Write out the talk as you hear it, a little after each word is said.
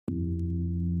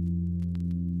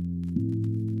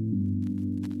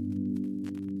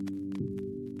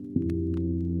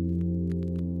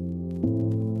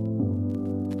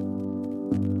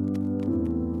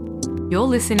You're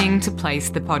listening to Place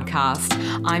the Podcast.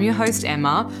 I'm your host,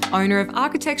 Emma, owner of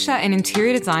architecture and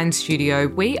interior design studio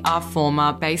We Are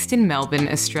Forma, based in Melbourne,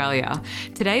 Australia.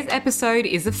 Today's episode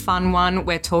is a fun one.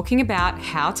 We're talking about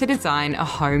how to design a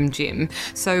home gym.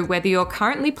 So whether you're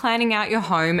currently planning out your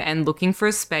home and looking for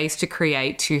a space to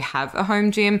create to have a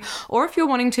home gym, or if you're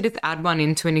wanting to just add one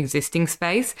into an existing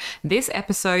space, this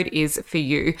episode is for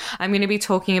you. I'm going to be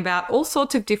talking about all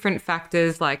sorts of different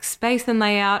factors like space and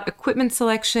layout, equipment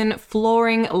selection,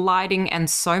 flooring, lighting, and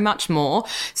so much more.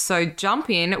 So jump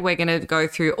in. We're going to go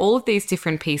through all of these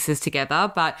different pieces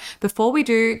together. But before we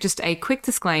do, just a quick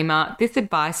disclaimer. This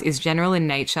advice is general in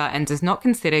nature and does not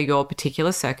consider your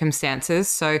particular circumstances.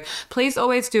 So please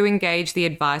always do engage the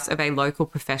advice of a local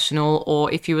professional,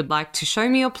 or if you would like to show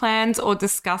me your plans or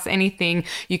discuss anything,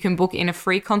 you can book in a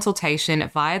free consultation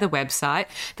via the website.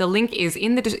 The link is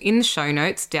in the show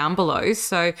notes down below.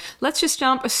 So let's just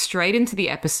jump straight into the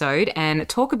episode and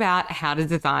talk about how to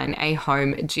design a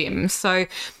home gym. So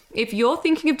if you're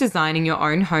thinking of designing your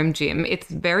own home gym, it's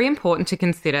very important to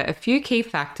consider a few key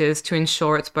factors to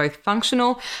ensure it's both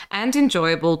functional and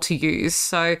enjoyable to use.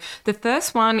 So the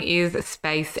first one is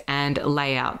space and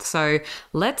layout. So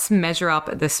let's measure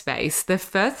up the space. The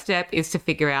first step is to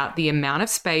figure out the amount of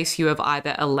space you have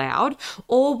either allowed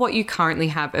or what you currently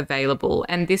have available.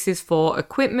 And this is for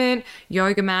equipment,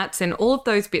 yoga mats, and all of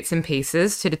those bits and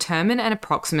pieces to determine an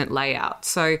approximate layout.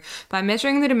 So by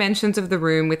measuring the dimensions of the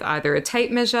room with either a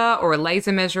tape measure or a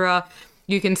laser measurer,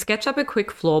 you can sketch up a quick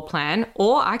floor plan,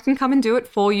 or I can come and do it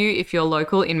for you if you're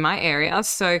local in my area.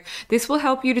 So this will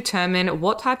help you determine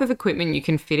what type of equipment you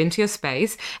can fit into your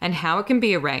space and how it can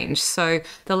be arranged. So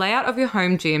the layout of your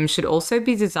home gym should also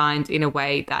be designed in a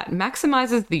way that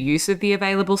maximizes the use of the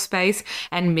available space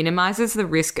and minimizes the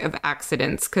risk of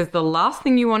accidents, because the last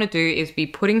thing you want to do is be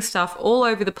putting stuff all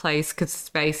over the place because the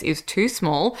space is too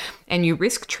small and you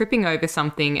risk tripping over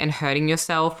something and hurting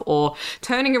yourself, or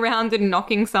turning around and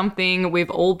knocking something. We've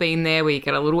all been there where you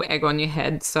get a little egg on your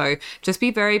head. So just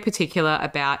be very particular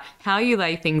about how you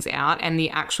lay things out and the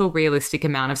actual realistic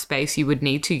amount of space you would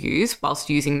need to use whilst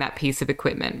using that piece of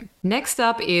equipment. Next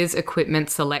up is equipment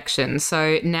selection.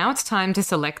 So now it's time to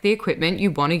select the equipment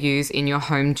you want to use in your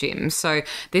home gym. So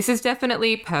this is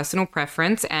definitely personal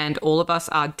preference and all of us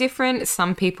are different.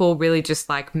 Some people really just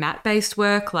like mat-based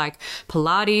work like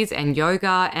Pilates and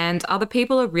yoga, and other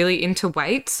people are really into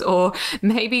weights, or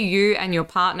maybe you and your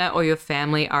partner or your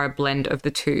family are a blend of the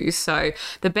two. So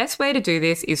the best way to do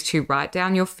this is to write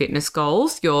down your fitness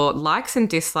goals, your likes and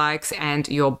dislikes, and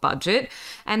your budget,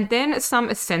 and then some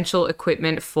essential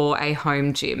equipment for a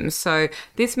home gym. So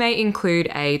this may include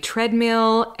a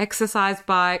treadmill, exercise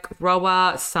bike,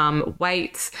 rower, some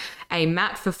weights, a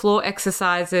mat for floor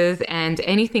exercises, and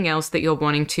anything else that you're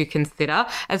wanting to consider,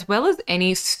 as well as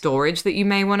any storage that you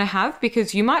may want to have,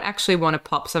 because you might actually want to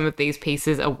pop some of these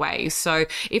pieces away. So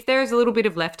if there is a little bit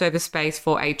of leftover space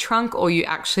for a trunk, or you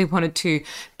actually wanted to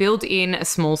build in a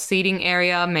small seating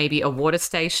area, maybe a water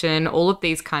station, all of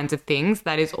these kinds of things,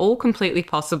 that is all completely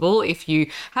possible if you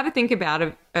have a think about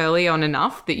it early on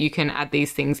enough that you can add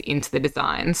these things into the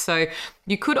design. So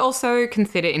you could also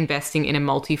consider investing in a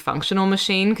multifunctional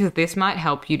machine, because this might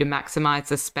help you to maximize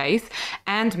the space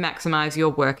and maximize your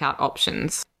workout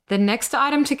options. The next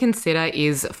item to consider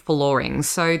is flooring.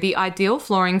 So the ideal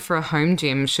flooring for a home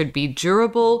gym should be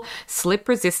durable, slip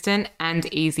resistant,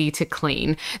 and easy to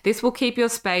clean. This will keep your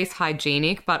space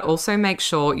hygienic, but also make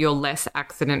sure you're less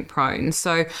accident prone.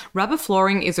 So rubber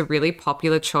flooring is a really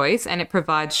popular choice, and it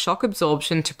provides shock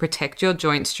absorption to protect your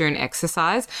joints during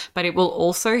exercise, but it will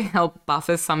also help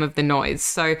buffer some of the noise.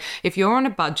 So if you're on a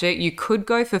budget, you could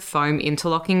go for foam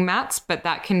interlocking mats, but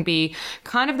that can be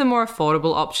kind of the more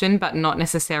affordable option, but not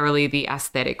necessarily the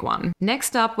aesthetic one.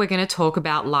 Next up, we're going to talk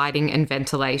about lighting and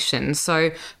ventilation.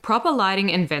 So proper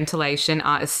lighting and ventilation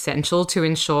are essential to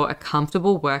ensure a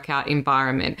comfortable workout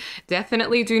environment.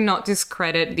 Definitely do not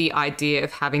discredit the idea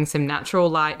of having some natural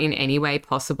light in any way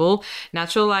possible.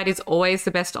 Natural light is always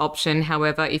the best option.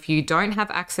 However, if you don't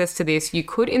have access to this, you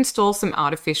could install some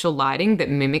artificial lighting that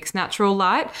mimics natural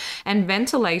light. And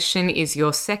ventilation is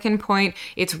your second point.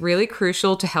 It's really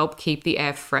crucial to help keep the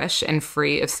air fresh and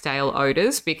free of stale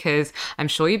odors, because I'm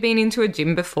sure you've been into a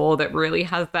gym before that really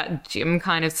has that gym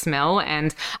kind of smell,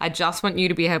 and I just want you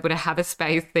to be able to have a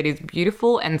space that is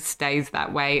beautiful and stays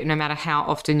that way no matter how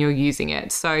often you're using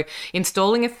it. So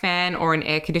installing a fan or an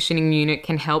air conditioning unit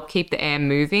can help keep the air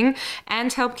moving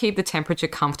and help keep the temperature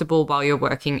comfortable while you're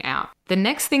working out. The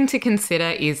next thing to consider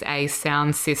is a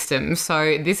sound system.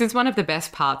 So this is one of the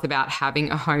best parts about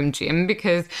having a home gym,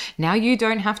 because now you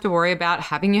don't have to worry about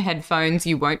having your headphones.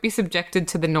 You won't be subjected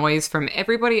to the noise from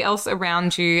everybody else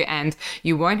around you, and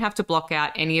you won't have to block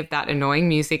out any of that annoying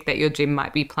music that your gym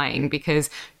might be playing, because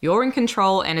you're in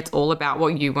control and it's all about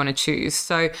what you want to choose.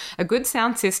 So a good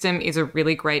sound system is a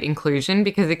really great inclusion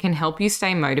because it can help you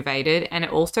stay motivated, and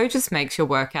it also just makes your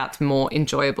workouts more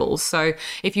enjoyable. So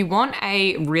if you want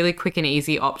a really quick and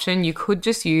easy option, you could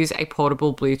just use a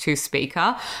portable Bluetooth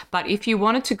speaker. But if you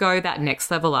wanted to go that next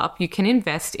level up, you can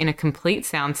invest in a complete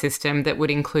sound system that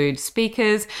would include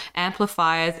speakers,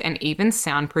 amplifiers, and even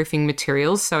soundproofing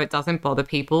materials so it doesn't bother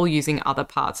people using other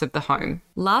parts of the home.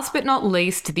 Last but not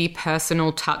least, the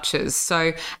personal touches.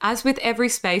 So as with every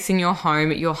space in your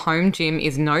home gym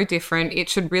is no different. It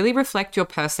should really reflect your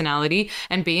personality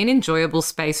and be an enjoyable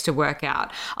space to work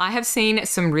out. I have seen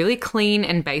some really clean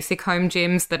and basic home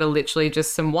gyms that are literally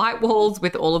just some white walls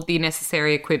with all of the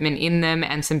necessary equipment in them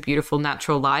and some beautiful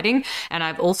natural lighting. And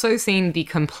I've also seen the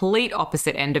complete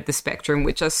opposite end of the spectrum,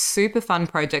 which are super fun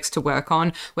projects to work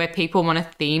on, where people want to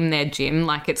theme their gym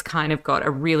like it's kind of got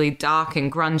a really dark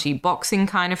and grungy boxing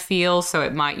kind of feel. So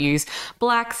it might use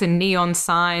blacks and neon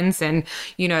signs and,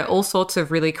 all sorts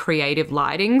of really creative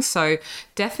lighting. So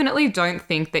definitely don't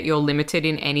think that you're limited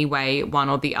in any way, one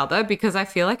or the other, because I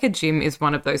feel like a gym is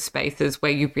one of those spaces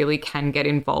where you really can get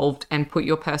involved and put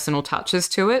your personal touches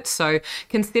to it. So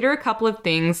consider a couple of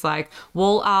things like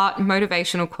wall art,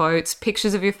 motivational quotes,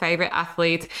 pictures of your favorite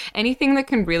athletes, anything that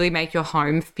can really make your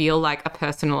home feel like a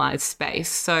personalized space.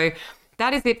 So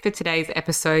that is it for today's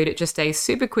episode. Just a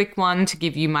super quick one to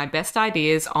give you my best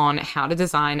ideas on how to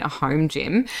design a home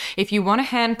gym. If you want a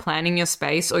hand planning your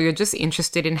space, or you're just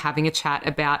interested in having a chat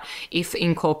about if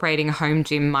incorporating a home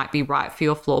gym might be right for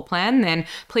your floor plan, then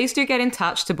please do get in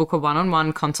touch to book a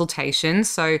one-on-one consultation.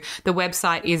 So the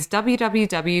website is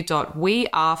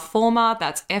www.weareforma,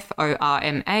 that's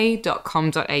forma.com.au.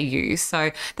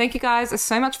 So thank you guys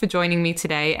so much for joining me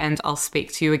today, and I'll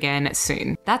speak to you again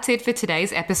soon. That's it for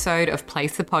today's episode of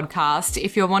Place the Podcast.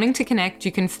 If you're wanting to connect,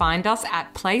 you can find us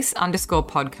at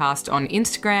place_podcast on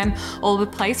Instagram, or the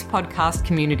Place Podcast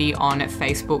community on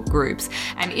Facebook groups.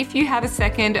 And if you have a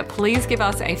second, please give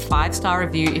us a 5-star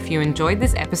review if you enjoyed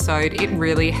this episode. It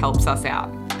really helps us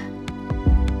out.